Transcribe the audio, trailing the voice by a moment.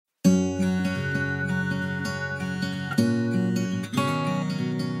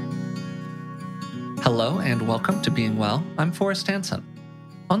Hello and welcome to Being Well. I'm Forrest Hansen.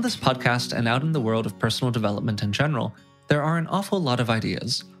 On this podcast and out in the world of personal development in general, there are an awful lot of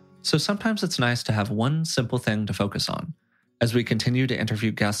ideas, so sometimes it's nice to have one simple thing to focus on. As we continue to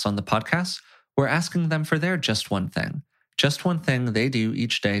interview guests on the podcast, we're asking them for their just one thing they do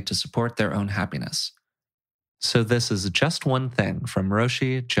each day to support their own happiness. So this is Just One Thing from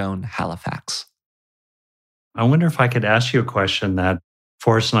Roshi Joan Halifax. I wonder if I could ask you a question that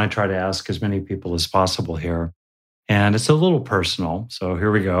Forrest and I try to ask as many people as possible here. And it's a little personal, so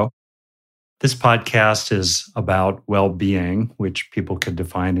here we go. This podcast is about well-being, which people could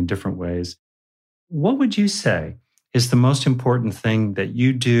define in different ways. What would you say is the most important thing that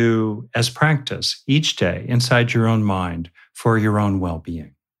you do as practice each day inside your own mind for your own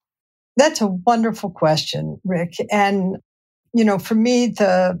well-being? That's a wonderful question, Rick. And, for me,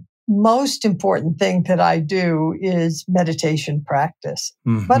 the most important thing that I do is meditation practice,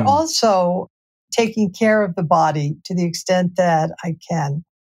 but also taking care of the body to the extent that I can.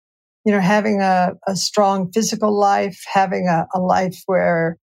 Having a strong physical life, having a life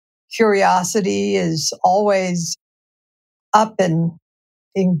where curiosity is always up and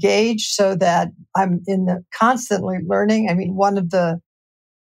engaged so that I'm constantly learning. I mean, one of the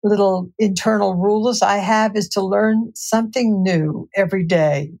little internal rules I have is to learn something new every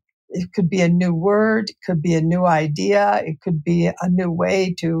day. It could be a new word, it could be a new idea, it could be a new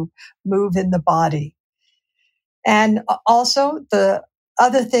way to move in the body. And also the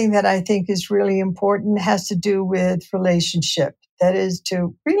other thing that I think is really important has to do with relationship. That is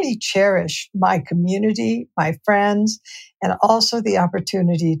to really cherish my community, my friends, and also the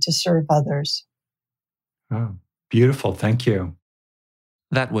opportunity to serve others. Oh, beautiful. Thank you.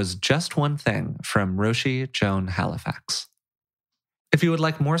 That was Just One Thing from Roshi Joan Halifax. If you would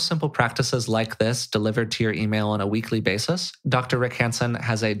like more simple practices like this delivered to your email on a weekly basis, Dr. Rick Hansen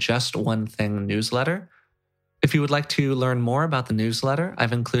has a Just One Thing newsletter. If you would like to learn more about the newsletter,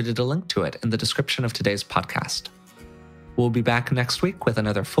 I've included a link to it in the description of today's podcast. We'll be back next week with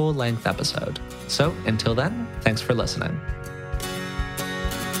another full-length episode. So until then, thanks for listening.